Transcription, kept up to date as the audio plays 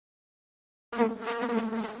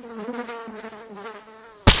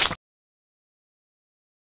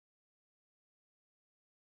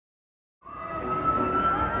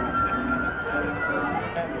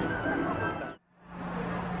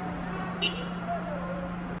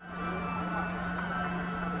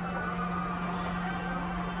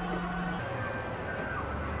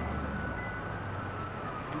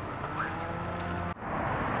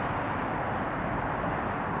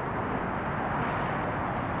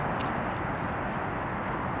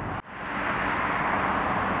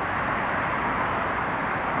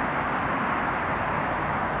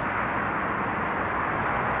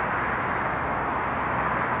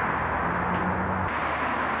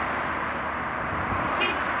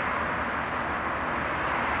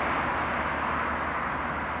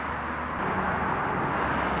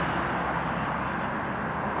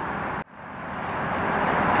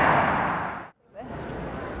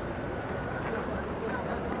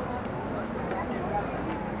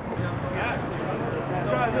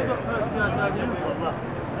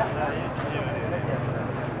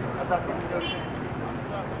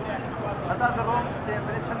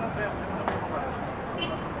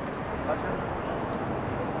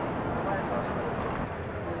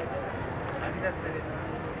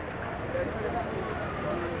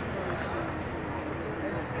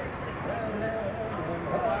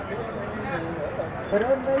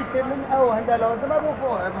فرعون ماشي من أو هندا لازم أبو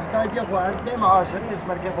فوق محتاج يخوان بمعاشر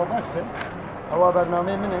اسمر كيف بخشن هو برنامج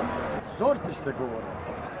منه زور تشتغل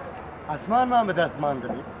أسمان ما بده أسمان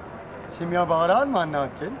دبي شميا باران ما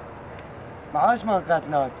ناكل معاش ما قد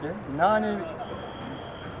ناكل ناني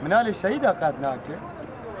منالي شهيدة قد ناكل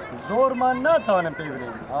زور ما ناتوانا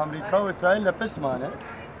بيبلين أمريكا وإسرائيل لبش مانا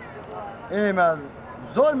إيه ما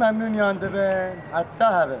زور ممنون ياندبن حتى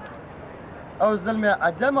هبن او زلمه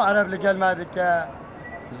عجم عرب لقال مادك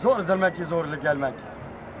زور زلمكي زور لقال ماكي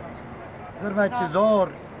زلمكي زور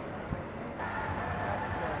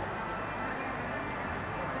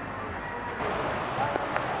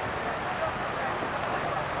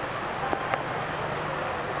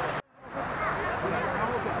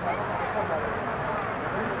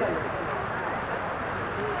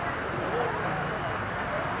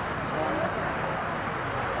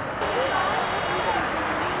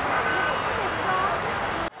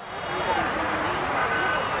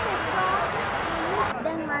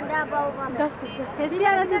Keşke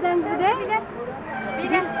yaratıdan bir de.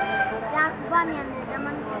 Bile. Ya babam yanıyor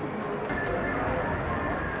zaman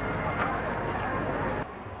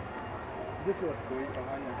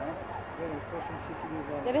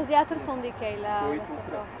Deve ziyatır tondikeyla.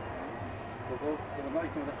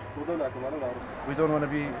 We don't want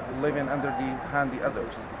to be living under the hand the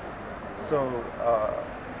others. So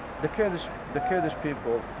the Kurdish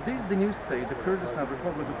people, this is the new state, the Kurdistan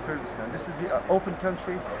Republic of Kurdistan. This is the open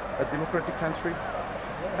country, a democratic country,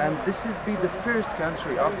 and this is be the first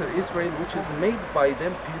country after Israel which is made by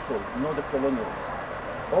them people, not the colonials.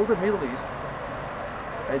 All the Middle East,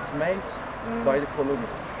 it's made by the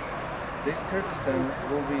colonials. This Kurdistan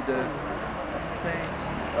will be the state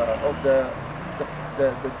of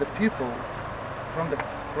the people from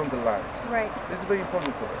the land. Right. This is very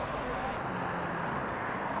important for us.